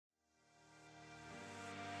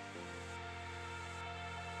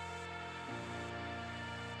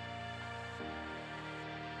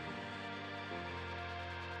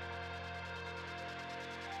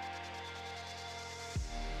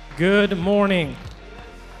Good morning.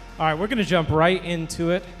 All right, we're going to jump right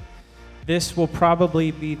into it. This will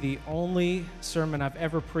probably be the only sermon I've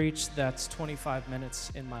ever preached that's 25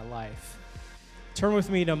 minutes in my life. Turn with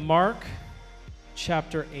me to Mark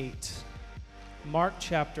chapter 8. Mark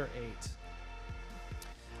chapter 8.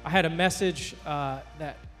 I had a message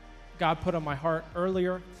that God put on my heart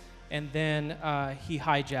earlier, and then he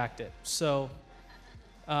hijacked it. So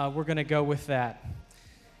we're going to go with that.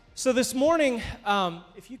 So this morning,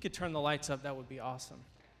 if you could turn the lights up, that would be awesome.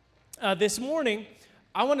 This morning,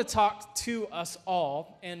 I want to talk to us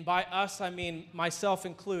all, and by us I mean myself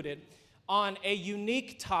included, on a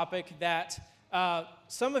unique topic that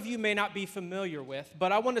some of you may not be familiar with,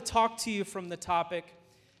 but I want to talk to you from the topic,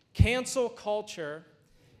 cancel culture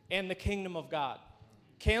and the kingdom of God.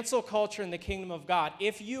 Cancel culture and the kingdom of God.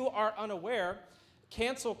 If you are unaware,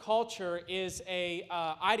 cancel culture is a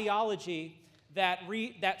ideology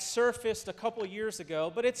that surfaced a couple years ago,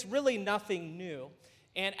 but it's really nothing new.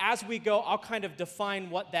 And as we go, I'll kind of define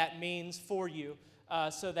what that means for you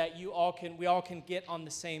so that we all can get on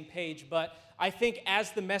the same page. But I think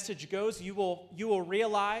as the message goes, you will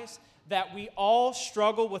realize that we all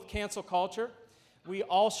struggle with cancel culture. We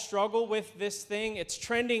all struggle with this thing. It's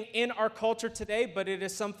trending in our culture today, but it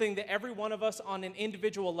is something that every one of us on an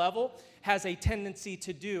individual level has a tendency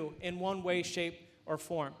to do in one way, shape, or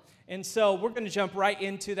form. And so we're going to jump right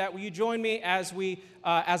into that. Will you join me as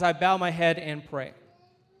I bow my head and pray?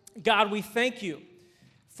 God, we thank you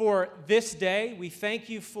for this day. We thank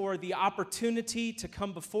you for the opportunity to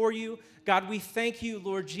come before you. God, we thank you,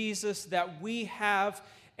 Lord Jesus, that we have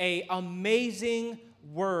an amazing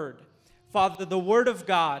word. Father, the word of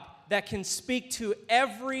God that can speak to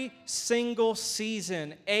every single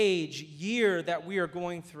season, age, year that we are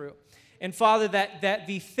going through. And Father, that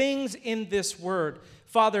the things in this word,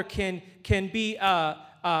 Father, can be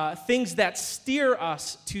things that steer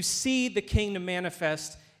us to see the kingdom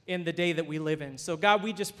manifest in the day that we live in. So God,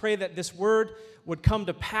 we just pray that this word would come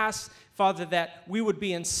to pass, Father, that we would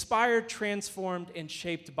be inspired, transformed, and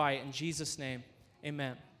shaped by it. In Jesus' name,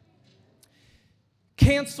 amen.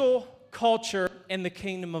 Cancel culture and the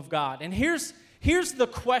kingdom of God. And here's the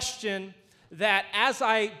question that as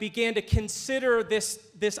I began to consider this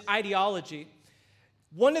ideology,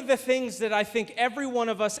 one of the things that I think every one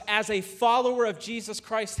of us as a follower of Jesus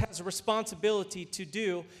Christ has a responsibility to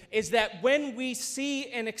do is that when we see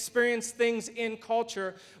and experience things in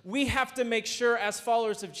culture, we have to make sure as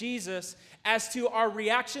followers of Jesus as to our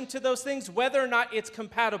reaction to those things, whether or not it's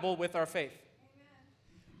compatible with our faith.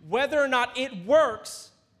 Amen. Whether or not it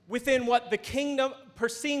works within what the kingdom,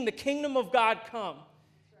 seeing the kingdom of God come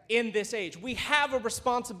in this age. We have a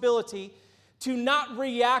responsibility to not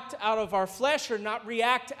react out of our flesh or not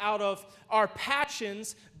react out of our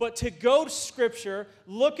passions, but to go to Scripture,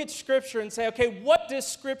 look at Scripture and say, okay, what does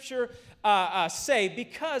Scripture say?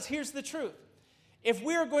 Because here's the truth. If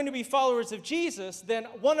we are going to be followers of Jesus, then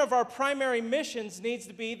one of our primary missions needs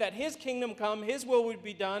to be that His kingdom come, His will would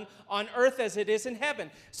be done on earth as it is in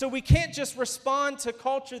heaven. So we can't just respond to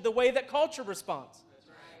culture the way that culture responds.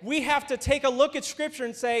 We have to take a look at Scripture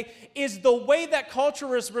and say, is the way that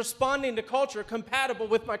culture is responding to culture compatible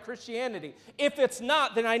with my Christianity? If it's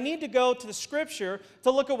not, then I need to go to the Scripture to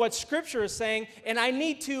look at what Scripture is saying, and I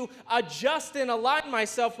need to adjust and align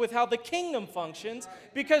myself with how the kingdom functions,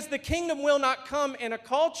 because the kingdom will not come in a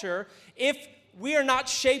culture if we are not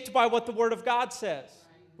shaped by what the Word of God says.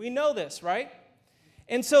 We know this, right?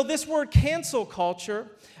 And so this word cancel culture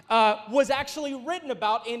was actually written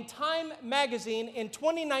about in Time magazine in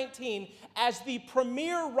 2019 as the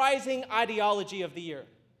premier rising ideology of the year.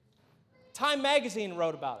 Time magazine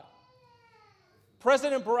wrote about it.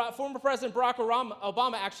 Former President Barack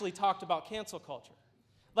Obama actually talked about cancel culture.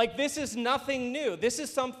 Like, this is nothing new. This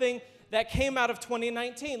is something that came out of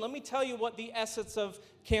 2019. Let me tell you what the essence of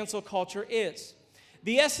cancel culture is.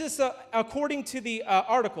 The essence, according to the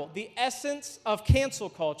article, the essence of cancel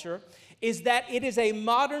culture is that it is a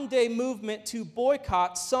modern-day movement to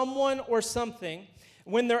boycott someone or something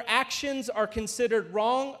when their actions are considered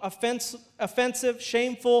wrong, offensive,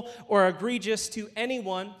 shameful, or egregious to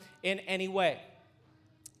anyone in any way.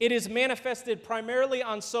 It is manifested primarily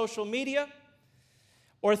on social media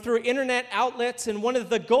or through internet outlets, and one of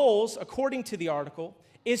the goals, according to the article,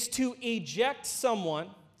 is to eject someone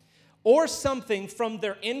or something from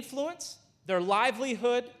their influence, their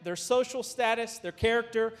livelihood, their social status, their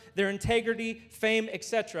character, their integrity, fame,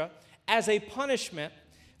 etc., as a punishment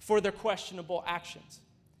for their questionable actions.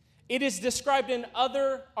 It is described in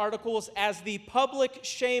other articles as the public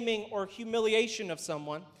shaming or humiliation of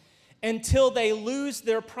someone until they lose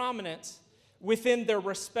their prominence within their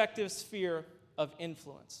respective sphere of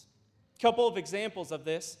influence. A couple of examples of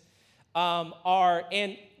this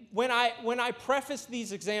and when I preface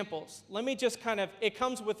these examples, let me just it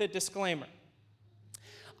comes with a disclaimer.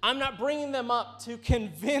 I'm not bringing them up to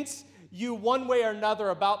convince you one way or another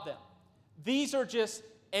about them. These are just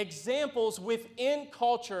examples within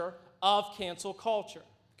culture of cancel culture,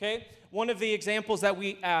 okay? One of the examples that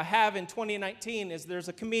we have in 2019 is there's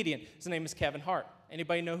a comedian. His name is Kevin Hart.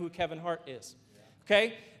 Anybody know who Kevin Hart is?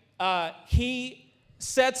 Okay? He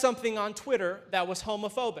said something on Twitter that was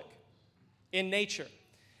homophobic in nature.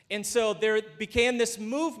 And so there began this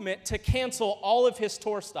movement to cancel all of his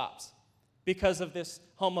tour stops because of this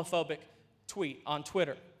homophobic tweet on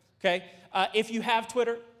Twitter, okay? If you have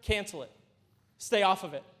Twitter, cancel it. Stay off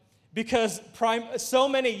of it. Because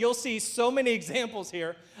you'll see so many examples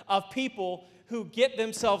here of people who get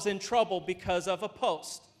themselves in trouble because of a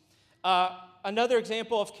post. Another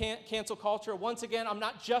example of cancel culture, once again, I'm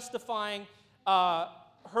not justifying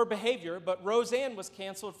her behavior, but Roseanne was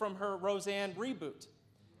canceled from her Roseanne reboot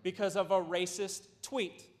because of a racist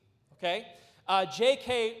tweet, okay?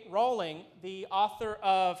 J.K. Rowling, the author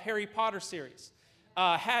of Harry Potter series,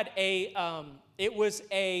 had it was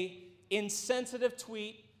a insensitive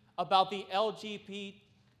tweet about the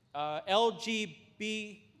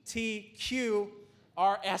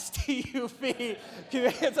LGBTQRSTUV.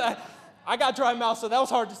 I got dry mouth, so that was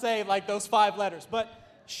hard to say, like those 5 letters. But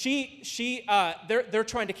they're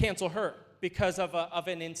trying to cancel her because of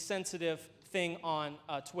an insensitive thing on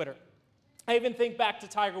Twitter. I even think back to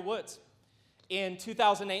Tiger Woods. In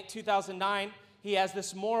 2008, 2009, he has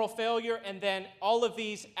this moral failure, and then all of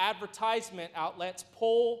these advertisement outlets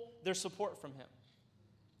pull their support from him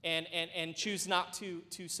and choose not to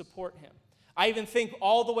support him. I even think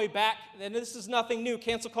all the way back, and this is nothing new,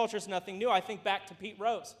 cancel culture is nothing new, I think back to Pete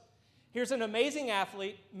Rose. Here's an amazing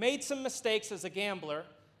athlete, made some mistakes as a gambler,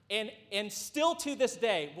 and still to this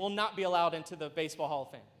day will not be allowed into the Baseball Hall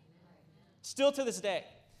of Fame. Still to this day.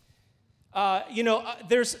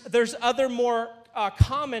 There's other more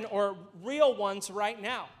common or real ones right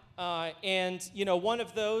now. And one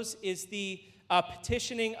of those is the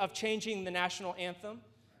petitioning of changing the national anthem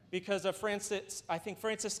because of Francis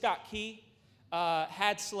Scott Key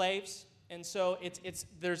had slaves. And so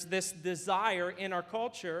there's this desire in our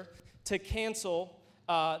culture to cancel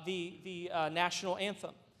the national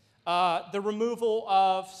anthem. The removal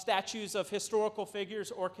of statues of historical figures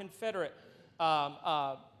or Confederate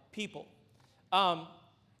people.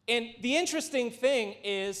 And the interesting thing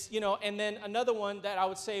is, and then another one that I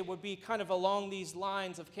would say would be kind of along these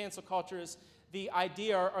lines of cancel culture is the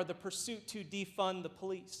idea or the pursuit to defund the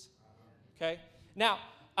police. Okay? Now,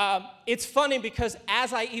 it's funny because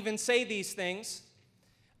as I even say these things,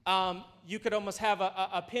 you could almost have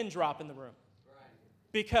a pin drop in the room.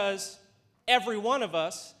 Because every one of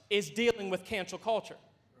us is dealing with cancel culture.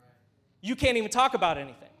 You can't even talk about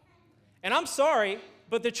anything. And I'm sorry,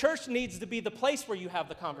 but the church needs to be the place where you have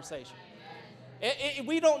the conversation.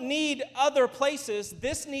 We don't need other places.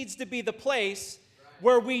 This needs to be the place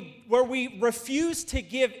where we refuse to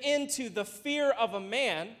give in to the fear of a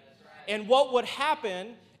man and what would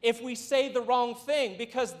happen if we say the wrong thing,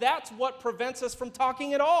 because that's what prevents us from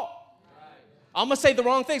talking at all. I'm going to say the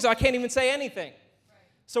wrong thing, so I can't even say anything.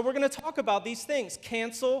 So we're going to talk about these things.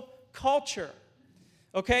 Cancel culture.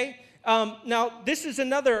 Okay? Now, this is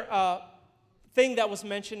another thing that was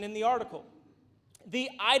mentioned in the article. The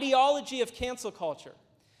ideology of cancel culture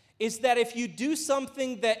is that if you do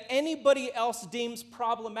something that anybody else deems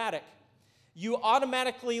problematic, you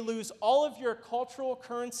automatically lose all of your cultural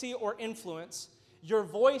currency or influence. Your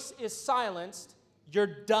voice is silenced. You're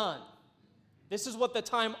done. This is what the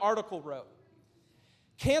Time article wrote.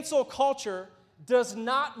 Cancel culture does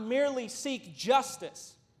not merely seek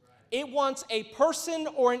justice. It wants a person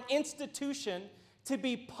or an institution to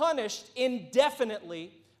be punished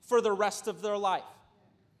indefinitely for the rest of their life.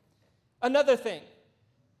 Another thing,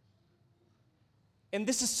 and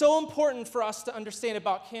this is so important for us to understand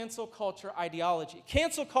about cancel culture ideology.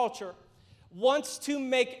 Cancel culture wants to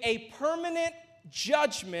make a permanent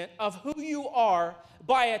judgment of who you are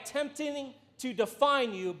by attempting to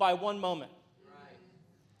define you by one moment. Right.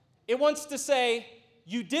 It wants to say,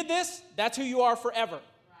 you did this, that's who you are forever.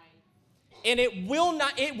 And it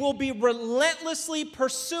will be relentlessly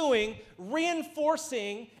pursuing,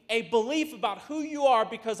 reinforcing a belief about who you are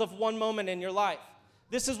because of one moment in your life.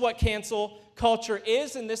 This is what cancel culture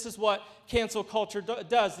is, and this is what cancel culture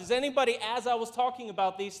does. Does anybody, as I was talking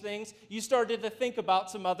about these things, you started to think about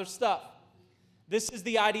some other stuff? This is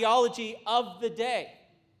the ideology of the day.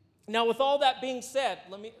 Now, with all that being said,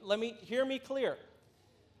 let me hear me clear.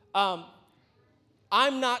 I'm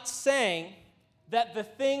not saying that the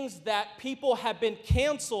things that people have been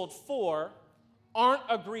canceled for aren't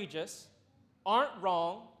egregious, aren't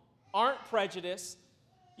wrong, aren't prejudiced.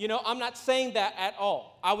 I'm not saying that at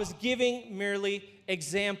all. I was giving merely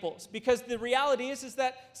examples because the reality is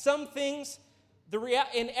that some things,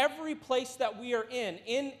 in every place that we are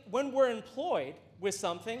when we're employed with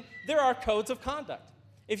something, there are codes of conduct.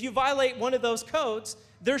 If you violate one of those codes,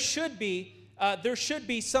 there should be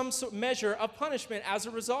some sort of measure of punishment as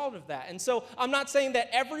a result of that. And so I'm not saying that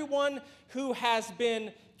everyone who has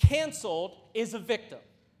been canceled is a victim.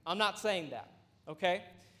 I'm not saying that, okay?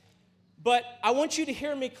 But I want you to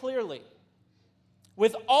hear me clearly.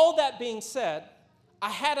 With all that being said,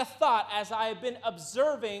 I had a thought as I have been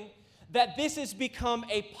observing that this has become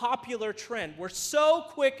a popular trend. We're so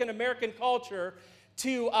quick in American culture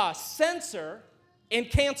to censor and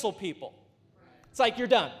cancel people. It's like you're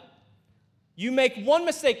done. You make one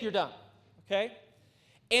mistake, you're done, okay?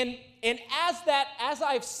 And as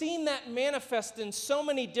I've seen that manifest in so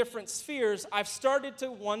many different spheres, I've started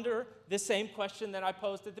to wonder the same question that I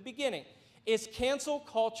posed at the beginning. Is cancel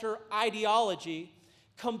culture ideology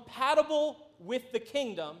compatible with the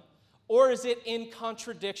kingdom, or is it in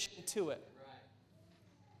contradiction to it?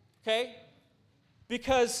 Okay?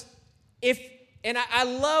 Because I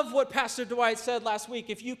love what Pastor Dwight said last week,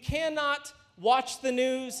 if you cannot watch the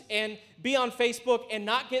news and be on Facebook and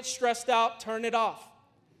not get stressed out, turn it off.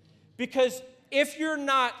 Because if you're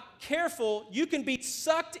not careful, you can be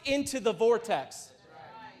sucked into the vortex.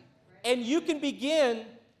 And you can begin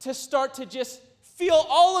to start to just feel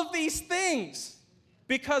all of these things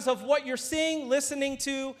because of what you're seeing, listening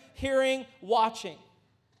to, hearing, watching.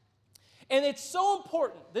 And it's so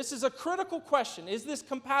important. This is a critical question. Is this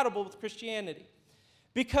compatible with Christianity?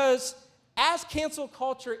 Because as cancel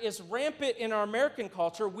culture is rampant in our American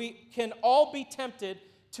culture, we can all be tempted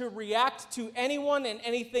to react to anyone and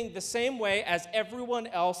anything the same way as everyone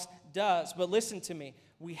else does. But listen to me.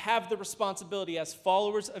 We have the responsibility as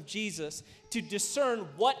followers of Jesus to discern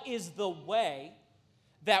what is the way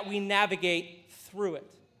that we navigate through it.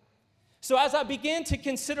 So as I began to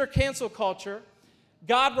consider cancel culture,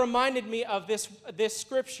 God reminded me of this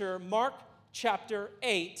scripture, Mark chapter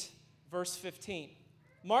 8, verse 15.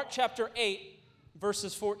 Mark chapter 8,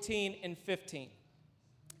 verses 14 and 15.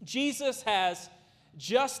 Jesus has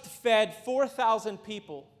just fed 4,000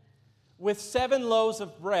 people with 7 loaves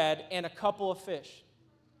of bread and a couple of fish.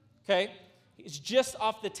 Okay? He's just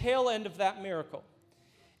off the tail end of that miracle.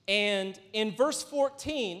 And in verse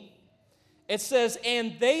 14, it says,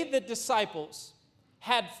 "And they, the disciples,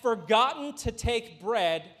 had forgotten to take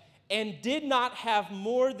bread and did not have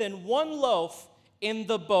more than 1 loaf in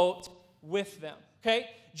the boat with them." Okay?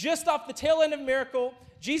 Just off the tail end of miracle,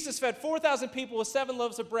 Jesus fed 4,000 people with 7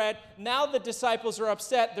 loaves of bread. Now the disciples are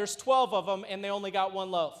upset. There's 12 of them, and they only got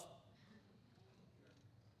 1 loaf.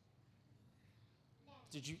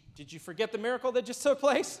 Did you forget the miracle that just took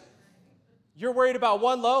place? You're worried about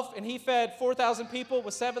 1 loaf, and he fed 4,000 people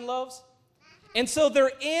with 7 loaves? And so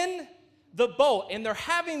they're in the boat, and they're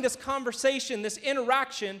having this conversation, this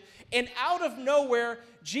interaction, and out of nowhere,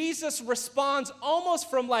 Jesus responds almost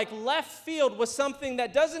from like left field with something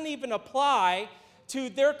that doesn't even apply to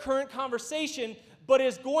their current conversation, but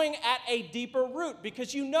is going at a deeper root.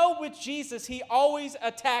 Because with Jesus, he always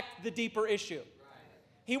attacked the deeper issue.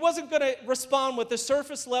 He wasn't going to respond with the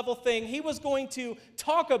surface level thing. He was going to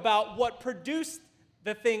talk about what produced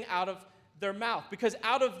the thing out of their mouth. Because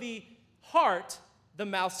out of the heart, the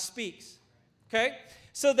mouth speaks. Okay?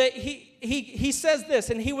 So that he says this,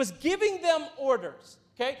 and he was giving them orders.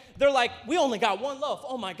 Okay? They're like, we only got 1 loaf.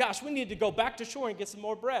 Oh my gosh, we need to go back to shore and get some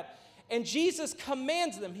more bread. And Jesus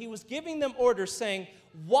commands them. He was giving them orders saying,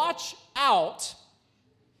 watch out,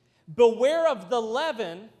 beware of the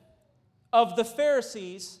leaven of the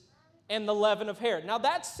Pharisees and the leaven of Herod. Now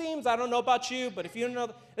that seems, I don't know about you, but if you don't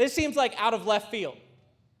know, it seems like out of left field.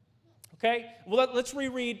 Okay? Well, let's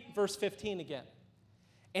reread verse 15 again.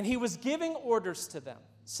 And he was giving orders to them,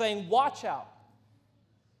 saying, watch out.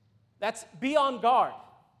 That's be on guard.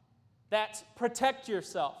 That's protect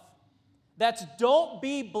yourself. That's don't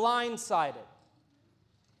be blindsided.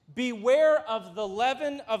 Beware of the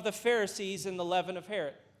leaven of the Pharisees and the leaven of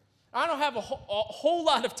Herod. I don't have a whole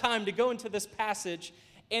lot of time to go into this passage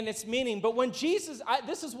and its meaning, but when Jesus,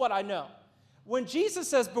 this is what I know. When Jesus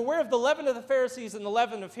says, beware of the leaven of the Pharisees and the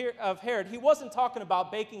leaven of Herod, he wasn't talking about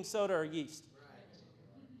baking soda or yeast.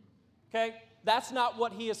 Okay? That's not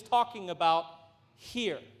what he is talking about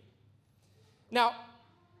here. Now,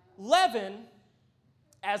 leaven,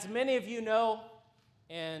 as many of you know,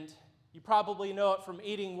 and you probably know it from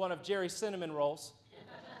eating one of Jerry's cinnamon rolls,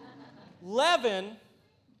 leaven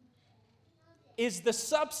is the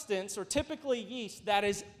substance, or typically yeast, that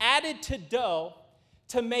is added to dough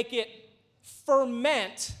to make it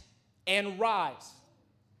ferment and rise.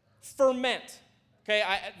 Ferment. Okay,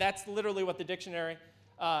 that's literally what the dictionary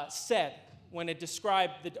said when it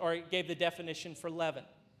described or it gave the definition for leaven.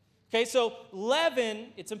 Okay, so leaven,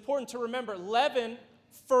 it's important to remember, leaven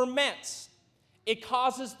ferments. It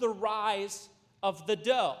causes the rise of the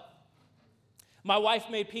dough. My wife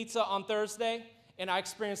made pizza on Thursday, and I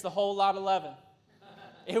experienced a whole lot of leaven.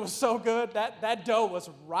 It was so good. That dough was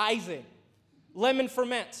rising. Lemon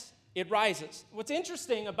ferments. It rises. What's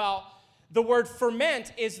interesting about the word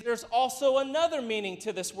ferment is there's also another meaning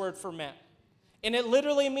to this word ferment. And it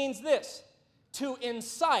literally means this: to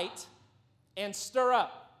incite and stir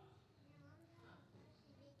up.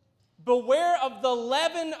 Beware of the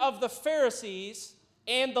leaven of the Pharisees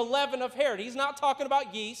and the leaven of Herod. He's not talking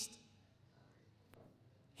about yeast.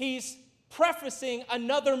 He's prefacing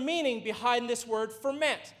another meaning behind this word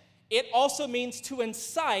ferment. It also means to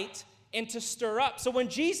incite and to stir up. So when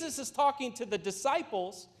Jesus is talking to the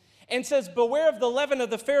disciples and says, beware of the leaven of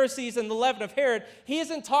the Pharisees and the leaven of Herod, he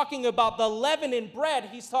isn't talking about the leaven in bread.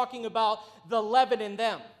 He's talking about the leaven in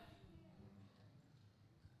them.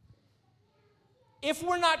 If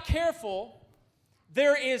we're not careful,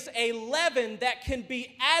 there is a leaven that can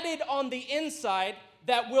be added on the inside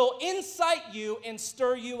that will incite you and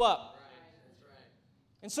stir you up.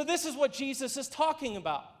 And so this is what Jesus is talking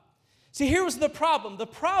about. See, here was the problem. The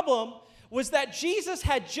problem was that Jesus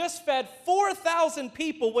had just fed 4,000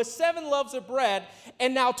 people with 7 loaves of bread,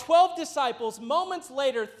 and now 12 disciples moments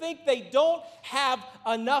later think they don't have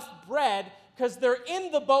enough bread because they're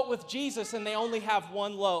in the boat with Jesus and they only have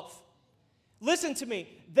 1 loaf. Listen to me.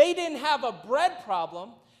 They didn't have a bread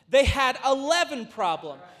problem. They had a leaven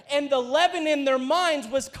problem. And the leaven in their minds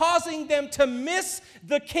was causing them to miss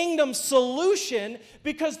the kingdom solution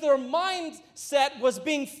because their mindset was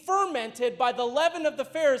being fermented by the leaven of the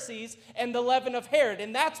Pharisees and the leaven of Herod.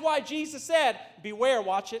 And that's why Jesus said, beware,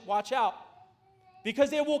 watch out.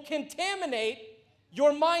 Because it will contaminate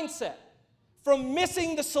your mindset from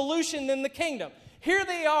missing the solution in the kingdom. Here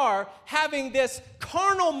they are having this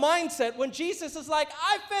carnal mindset when Jesus is like,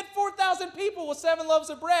 I fed 4,000 people with 7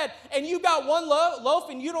 loaves of bread, and you got 1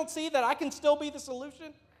 loaf, and you don't see that I can still be the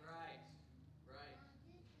solution? Right.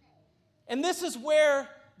 And this is where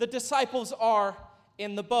the disciples are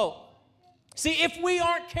in the boat. See, if we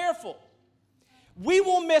aren't careful, we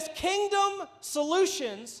will miss kingdom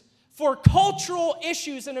solutions for cultural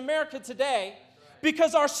issues in America today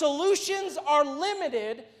because our solutions are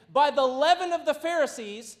limited by the leaven of the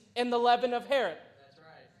Pharisees and the leaven of Herod. That's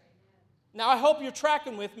right. Now, I hope you're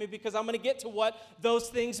tracking with me because I'm going to get to what those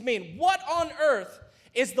things mean. What on earth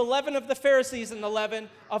is the leaven of the Pharisees and the leaven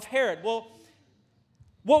of Herod? Well,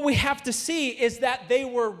 what we have to see is that they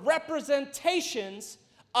were representations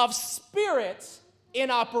of spirits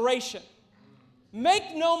in operation.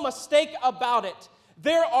 Make no mistake about it.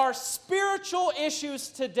 There are spiritual issues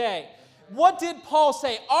today. What did Paul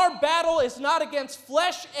say? Our battle is not against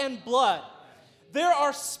flesh and blood. There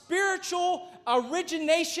are spiritual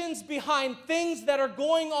originations behind things that are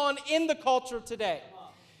going on in the culture today.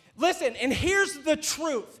 Listen, and here's the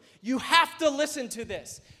truth. You have to listen to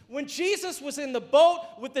this. When Jesus was in the boat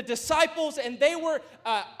with the disciples and they were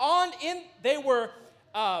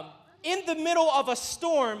in the middle of a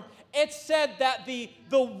storm, it said that the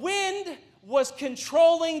wind was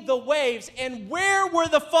controlling the waves. And where were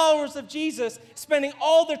the followers of Jesus spending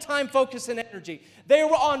all their time, focus, and energy? They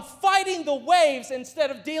were on fighting the waves instead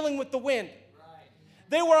of dealing with the wind.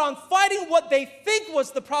 They were on fighting what they think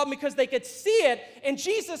was the problem because they could see it. And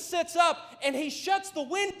Jesus sits up and he shuts the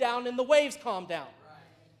wind down and the waves calm down.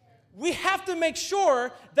 We have to make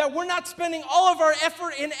sure that we're not spending all of our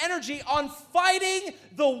effort and energy on fighting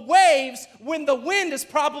the waves when the wind is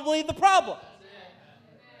probably the problem.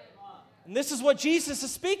 And this is what Jesus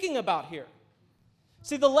is speaking about here.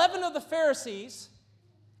 See, the leaven of the Pharisees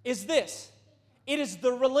is this. It is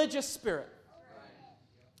the religious spirit.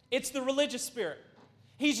 It's the religious spirit.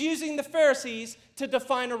 He's using the Pharisees to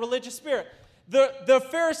define a religious spirit. The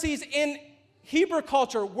Pharisees in Hebrew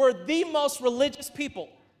culture were the most religious people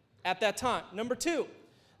at that time. Number 2,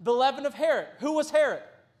 the leaven of Herod. Who was Herod?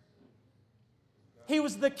 He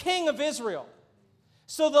was the king of Israel.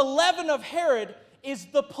 So the leaven of Herod is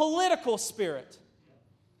the political spirit.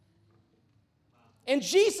 And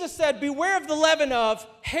Jesus said, beware of the leaven of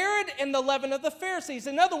Herod and the leaven of the Pharisees.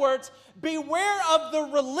 In other words, beware of the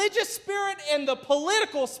religious spirit and the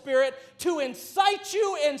political spirit to incite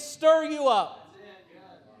you and stir you up.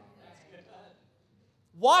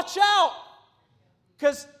 Watch out,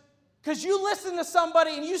 because you listen to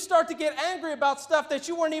somebody and you start to get angry about stuff that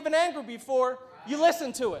you weren't even angry before. You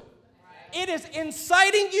listen to it. It is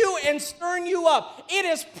inciting you and stirring you up. It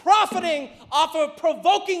is profiting off of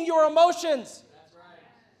provoking your emotions.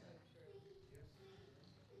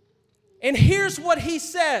 And here's what he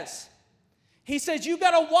says. He says, you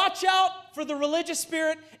got to watch out for the religious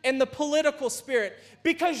spirit and the political spirit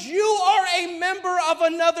because you are a member of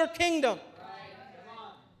another kingdom.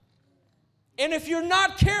 And if you're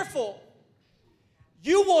not careful,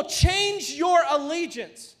 you will change your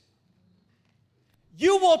allegiance.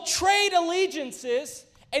 You will trade allegiances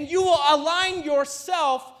and you will align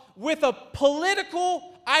yourself with a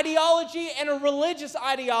political ideology and a religious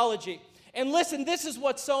ideology. And listen, this is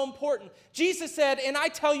what's so important. Jesus said, and I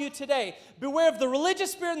tell you today, beware of the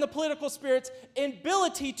religious spirit and the political spirit's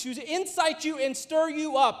ability to incite you and stir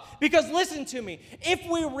you up. Because listen to me, if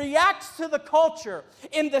we react to the culture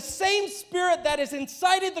in the same spirit that has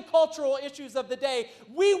incited the cultural issues of the day,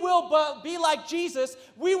 we will be like Jesus.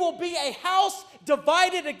 We will be a house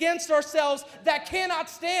divided against ourselves that cannot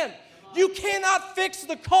stand. You cannot fix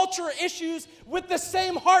the culture issues with the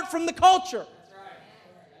same heart from the culture.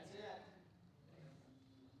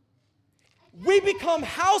 We become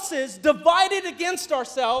houses divided against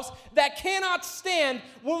ourselves that cannot stand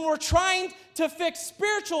when we're trying to fix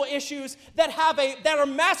spiritual issues that are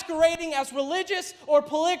masquerading as religious or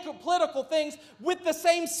political things with the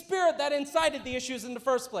same spirit that incited the issues in the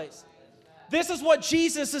first place. This is what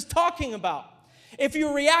Jesus is talking about. If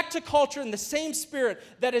you react to culture in the same spirit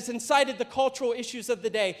that has incited the cultural issues of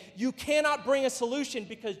the day, you cannot bring a solution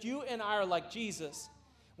because you and I are like Jesus.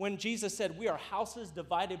 When Jesus said, we are houses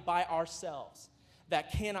divided by ourselves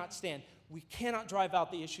that cannot stand. We cannot drive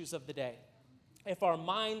out the issues of the day. If our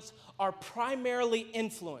minds are primarily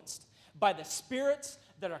influenced by the spirits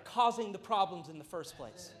that are causing the problems in the first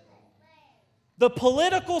place. The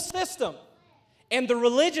political system and the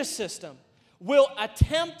religious system will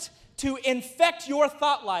attempt to infect your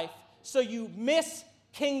thought life so you miss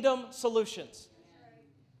kingdom solutions.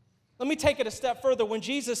 Let me take it a step further. When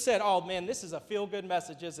Jesus said, oh man, this is a feel-good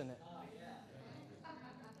message, isn't it?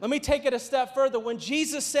 Let me take it a step further. When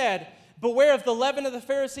Jesus said, beware of the leaven of the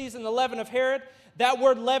Pharisees and the leaven of Herod, that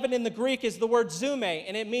word leaven in the Greek is the word zume,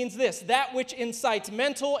 and it means this, that which incites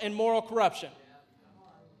mental and moral corruption.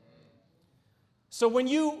 So when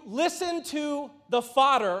you listen to the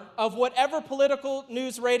fodder of whatever political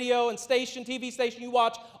news, radio, and station, TV station you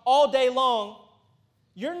watch all day long,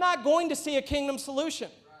 you're not going to see a kingdom solution.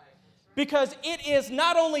 Because it is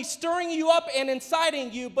not only stirring you up and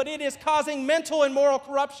inciting you, but it is causing mental and moral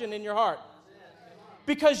corruption in your heart.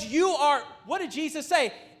 Because you are, what did Jesus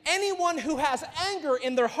say? Anyone who has anger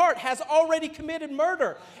in their heart has already committed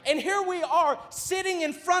murder. And here we are sitting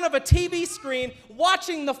in front of a TV screen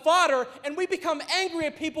watching the fodder, and we become angry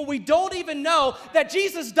at people we don't even know that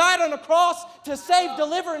Jesus died on a cross to save,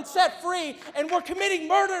 deliver, and set free. And we're committing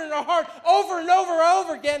murder in our heart over and over and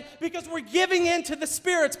over again because we're giving in to the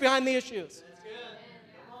spirits behind the issues.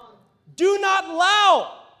 Do not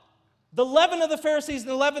allow the leaven of the Pharisees and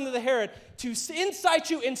the leaven of the Herod to incite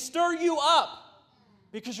you and stir you up.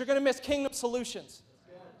 Because you're going to miss kingdom solutions.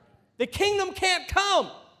 The kingdom can't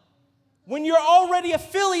come when you're already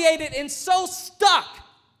affiliated and so stuck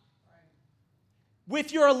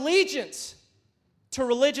with your allegiance to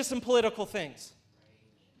religious and political things.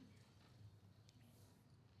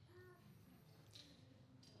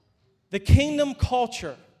 The kingdom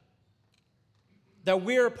culture that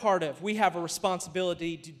we're a part of, we have a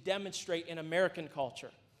responsibility to demonstrate in American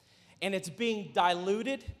culture. And it's being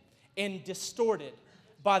diluted and distorted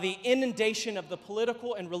by the inundation of the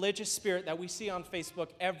political and religious spirit that we see on Facebook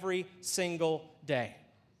every single day.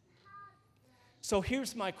 So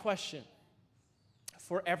here's my question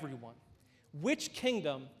for everyone. Which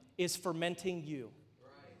kingdom is fermenting you?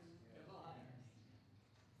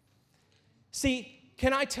 See,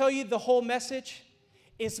 can I tell you the whole message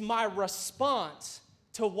is my response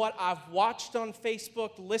to what I've watched on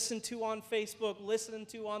Facebook, listened to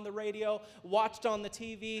on the radio, watched on the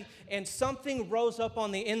TV, and something rose up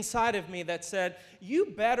on the inside of me that said, you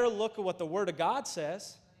better look at what the Word of God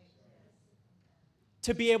says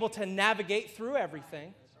to be able to navigate through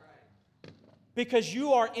everything, because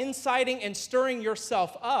you are inciting and stirring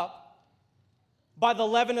yourself up by the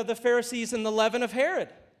leaven of the Pharisees and the leaven of Herod.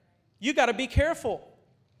 You got to be careful.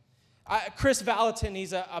 Chris Valentin,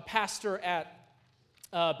 he's a pastor at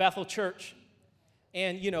Bethel Church.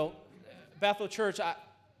 And, you know, Bethel Church,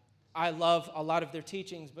 I love a lot of their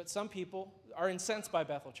teachings, but some people are incensed by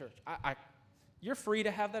Bethel Church. You're free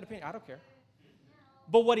to have that opinion. I don't care.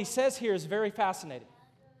 But what he says here is very fascinating.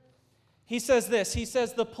 He says this. He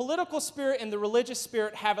says, the political spirit and the religious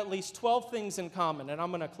spirit have at least 12 things in common, and I'm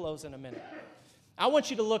going to close in a minute. I want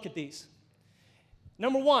you to look at these.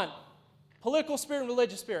 Number one, Political spirit and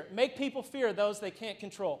religious spirit. Make people fear those they can't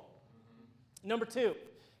control. Number 2,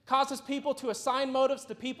 causes people to assign motives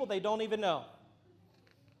to people they don't even know.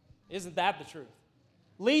 Isn't that the truth?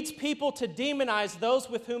 Leads people to demonize those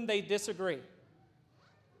with whom they disagree.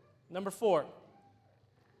 Number 4,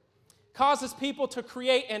 causes people to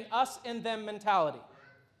create an us and them mentality.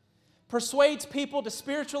 Persuades people to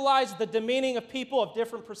spiritualize the demeaning of people of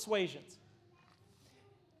different persuasions.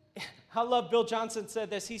 I love Bill Johnson said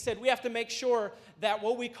this. He said, we have to make sure that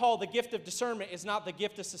what we call the gift of discernment is not the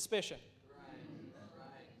gift of suspicion.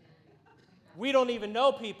 We don't even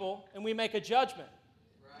know people, and we make a judgment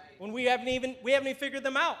when we haven't even figured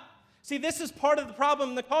them out. See, this is part of the problem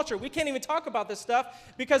in the culture. We can't even talk about this stuff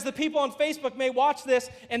because the people on Facebook may watch this,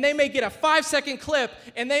 and they may get a 5-second clip,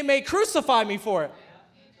 and they may crucify me for it.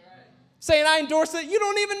 Saying I endorse it, you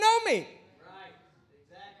don't even know me.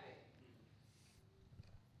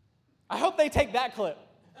 I hope they take that clip.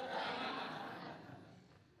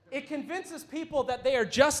 It convinces people that they are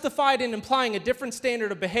justified in implying a different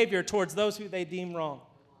standard of behavior towards those who they deem wrong.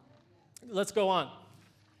 Let's go on.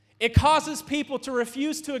 It causes people to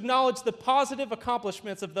refuse to acknowledge the positive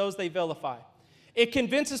accomplishments of those they vilify. It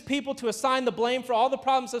convinces people to assign the blame for all the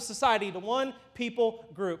problems of society to one people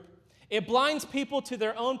group. It blinds people to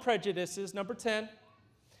their own prejudices. Number 10.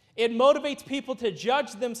 It motivates people to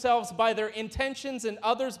judge themselves by their intentions and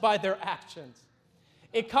others by their actions.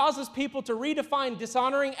 It causes people to redefine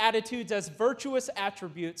dishonoring attitudes as virtuous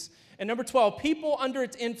attributes. And number 12, people under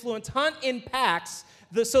its influence hunt in packs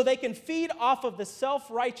so they can feed off of the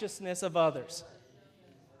self-righteousness of others.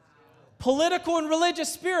 Political and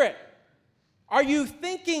religious spirit. Are you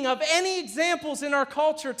thinking of any examples in our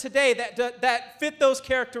culture today that fit those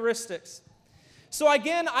characteristics? So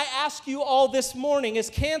again, I ask you all this morning, is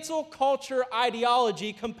cancel culture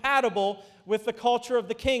ideology compatible with the culture of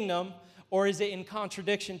the kingdom, or is it in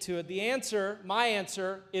contradiction to it? The answer, my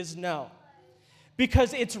answer, is no.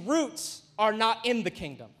 Because its roots are not in the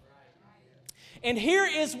kingdom. And here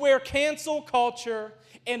is where cancel culture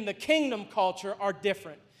and the kingdom culture are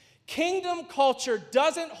different. Kingdom culture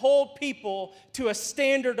doesn't hold people to a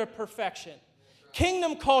standard of perfection.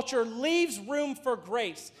 Kingdom culture leaves room for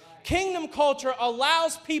grace. Kingdom culture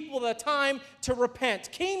allows people the time to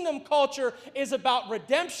repent. Kingdom culture is about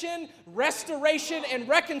redemption, restoration, and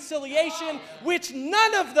reconciliation, which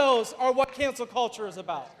none of those are what cancel culture is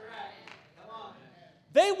about.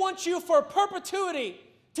 They want you for perpetuity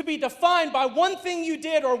to be defined by one thing you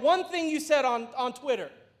did or one thing you said on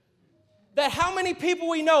Twitter. That how many people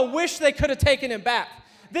we know wish they could have taken it back.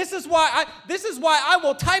 This is why I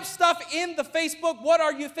will type stuff in the Facebook, what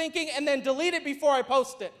are you thinking, and then delete it before I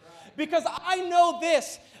post it. Because I know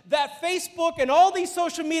this, that Facebook and all these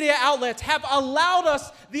social media outlets have allowed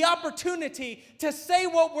us the opportunity to say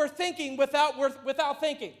what we're thinking without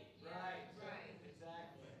thinking. Right,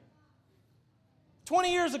 exactly.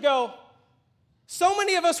 20 years ago, so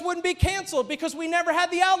many of us wouldn't be canceled because we never had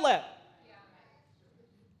the outlet.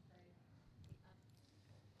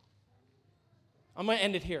 I'm going to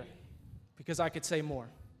end it here because I could say more.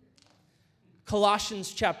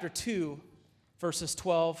 Colossians chapter 2, verses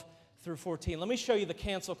 12 through 14. Let me show you the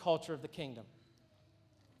cancel culture of the kingdom.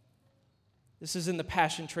 This is in the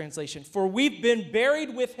Passion Translation. For we've been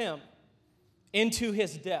buried with him into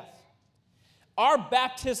his death. Our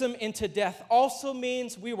baptism into death also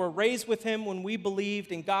means we were raised with him when we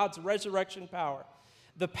believed in God's resurrection power,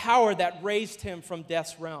 the power that raised him from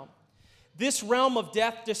death's realm. This realm of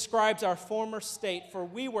death describes our former state, for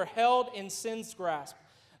we were held in sin's grasp.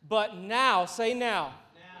 But now, say now,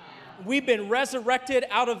 we've been resurrected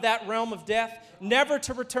out of that realm of death, never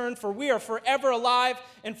to return, for we are forever alive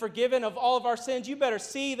and forgiven of all of our sins. You better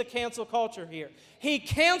see the cancel culture here. He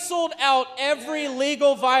canceled out every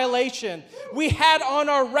legal violation we had on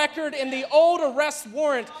our record in the old arrest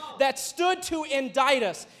warrant that stood to indict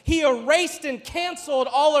us. He erased and canceled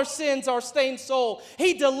all our sins, our stained soul.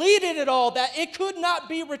 He deleted it all, that it could not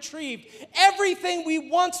be retrieved. Everything we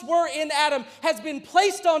once were in Adam has been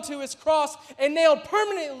placed onto his cross and nailed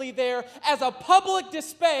permanently there as a public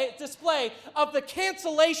display of the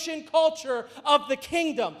cancellation culture of the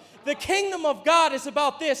kingdom. The kingdom of God is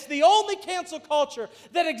about this. The only cancel culture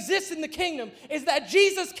that exists in the kingdom is that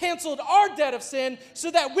Jesus canceled our debt of sin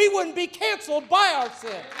so that we wouldn't be canceled by our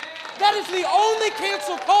sin. That is the only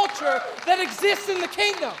cancel culture that exists in the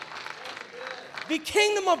kingdom. The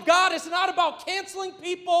kingdom of God is not about canceling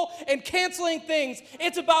people and canceling things.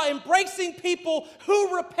 It's about embracing people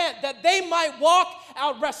who repent, that they might walk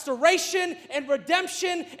out restoration and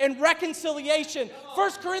redemption and reconciliation.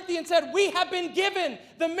 1 Corinthians said we have been given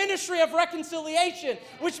the ministry of reconciliation,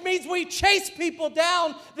 which means we chase people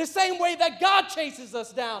down the same way that God chases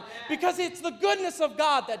us down, because it's the goodness of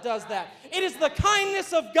God that does that. It is the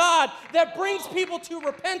kindness of God that brings people to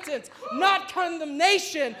repentance, not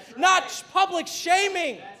condemnation, not public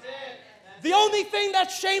shaming. The only thing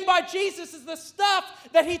that's shamed by Jesus is the stuff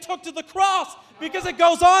that he took to the cross, because it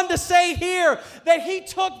goes on to say here that he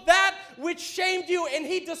took that which shamed you and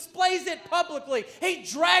he displays it publicly. He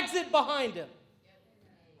drags it behind him.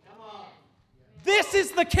 This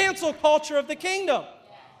is the cancel culture of the kingdom.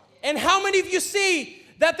 And how many of you see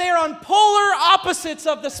that they are on polar opposites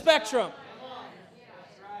of the spectrum?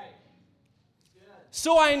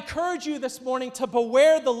 So I encourage you this morning to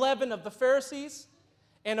beware the leaven of the Pharisees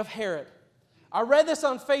and of Herod. I read this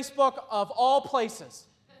on Facebook of all places,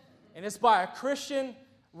 and it's by a Christian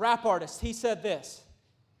rap artist. He said this.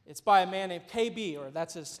 It's by a man named KB, or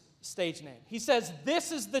that's his stage name. He says,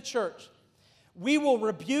 "This is the church. We will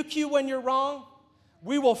rebuke you when you're wrong.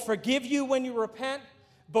 We will forgive you when you repent,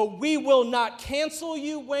 but we will not cancel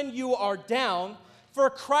you when you are down, for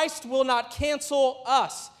Christ will not cancel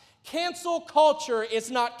us." Cancel culture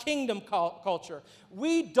is not kingdom culture.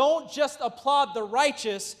 We don't just applaud the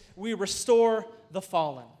righteous, we restore the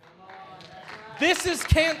fallen. This is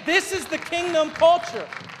the kingdom culture.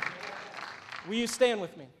 Will you stand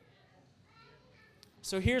with me?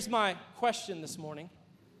 So here's my question this morning.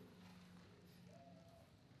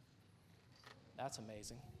 That's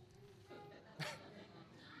amazing.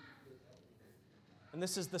 And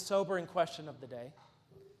this is the sobering question of the day.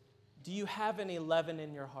 Do you have any leaven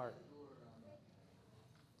in your heart?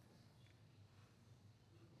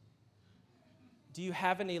 Do you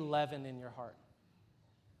have any leaven in your heart?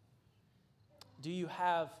 Do you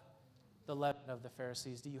have the leaven of the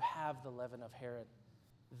Pharisees? Do you have the leaven of Herod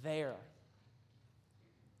there?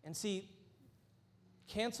 And see,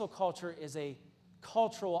 cancel culture is a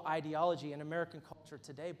cultural ideology in American culture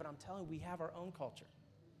today, but I'm telling you, we have our own culture.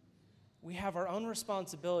 We have our own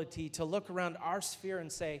responsibility to look around our sphere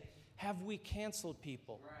and say, have we canceled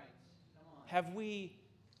people? Right.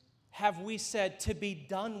 Have we said to be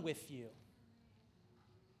done with you?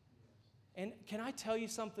 And can I tell you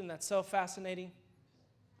something that's so fascinating?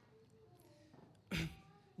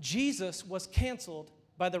 Jesus was canceled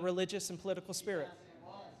by the religious and political spirit.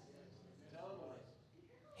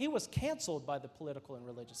 He was canceled by the political and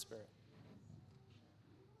religious spirit.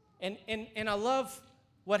 And I love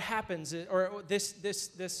what happens, or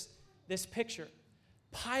this picture.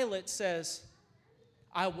 Pilate says,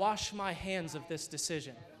 I wash my hands of this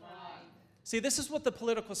decision. See, this is what the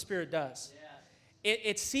political spirit does.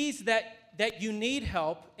 It sees that you need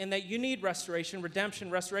help and that you need restoration,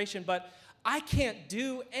 redemption, restoration, but I can't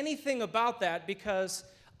do anything about that because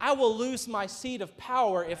I will lose my seat of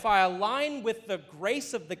power if I align with the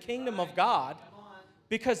grace of the kingdom of God,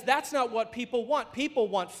 because that's not what people want. People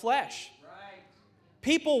want flesh.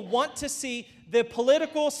 People want to see, the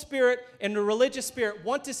political spirit and the religious spirit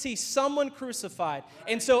want to see someone crucified.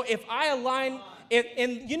 And so if I align,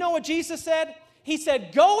 and you know what Jesus said? He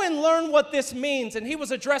said, go and learn what this means. And he was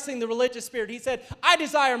addressing the religious spirit. He said, I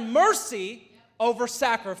desire mercy over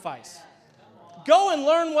sacrifice. Go and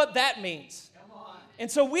learn what that means. And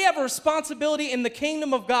so we have a responsibility in the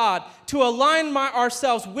kingdom of God to align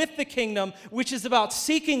ourselves with the kingdom, which is about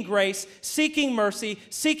seeking grace, seeking mercy,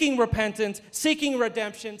 seeking repentance, seeking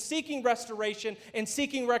redemption, seeking restoration, and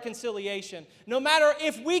seeking reconciliation. No matter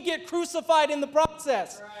if we get crucified in the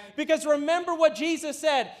process. Right. Because remember what Jesus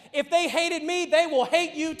said, if they hated me, they will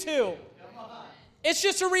hate you too. It's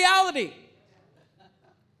just a reality.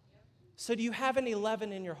 So do you have any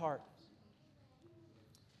leaven in your heart?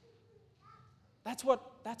 That's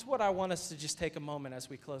what I want us to just take a moment as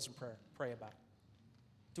we close in prayer, pray about.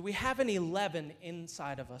 Do we have any leaven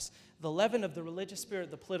inside of us? The leaven of the religious spirit,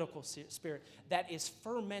 the political spirit, that is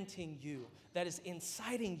fermenting you, that is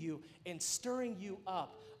inciting you and stirring you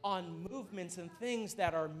up on movements and things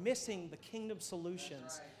that are missing the kingdom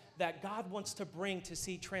solutions that God wants to bring to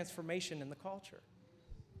see transformation in the culture.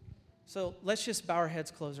 So let's just bow our heads,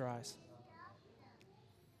 close our eyes.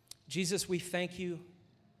 Jesus, we thank you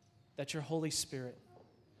that your Holy Spirit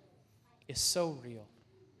is so real,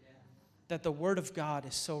 that the Word of God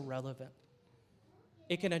is so relevant.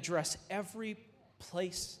 It can address every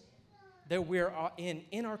place that we're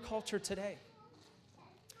in our culture today.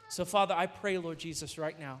 So, Father, I pray, Lord Jesus,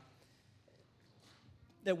 right now,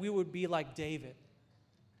 that we would be like David.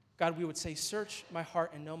 God, we would say, search my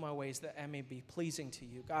heart and know my ways, that I may be pleasing to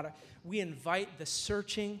you. God, we invite the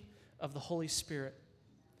searching of the Holy Spirit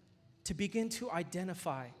to begin to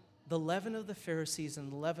identify the leaven of the Pharisees and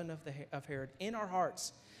the leaven of Herod in our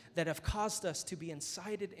hearts that have caused us to be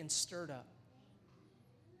incited and stirred up.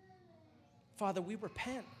 Father, we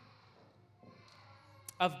repent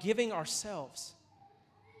of giving ourselves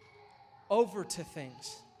over to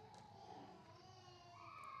things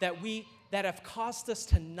that have caused us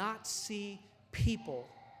to not see people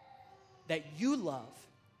that you love,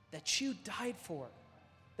 that you died for,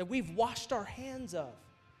 that we've washed our hands of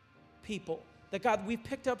people, that God, we've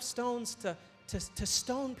picked up stones to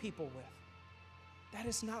stone people with. That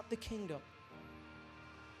is not the kingdom.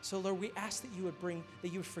 So Lord, we ask that you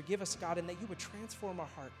would forgive us, God, and that you would transform our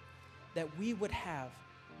heart, that we would have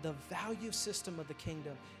the value system of the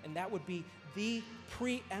kingdom, and that would be the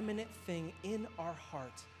preeminent thing in our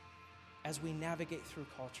heart as we navigate through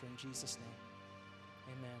culture. In Jesus'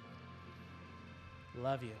 name, amen.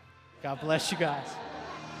 Love you. God bless you guys.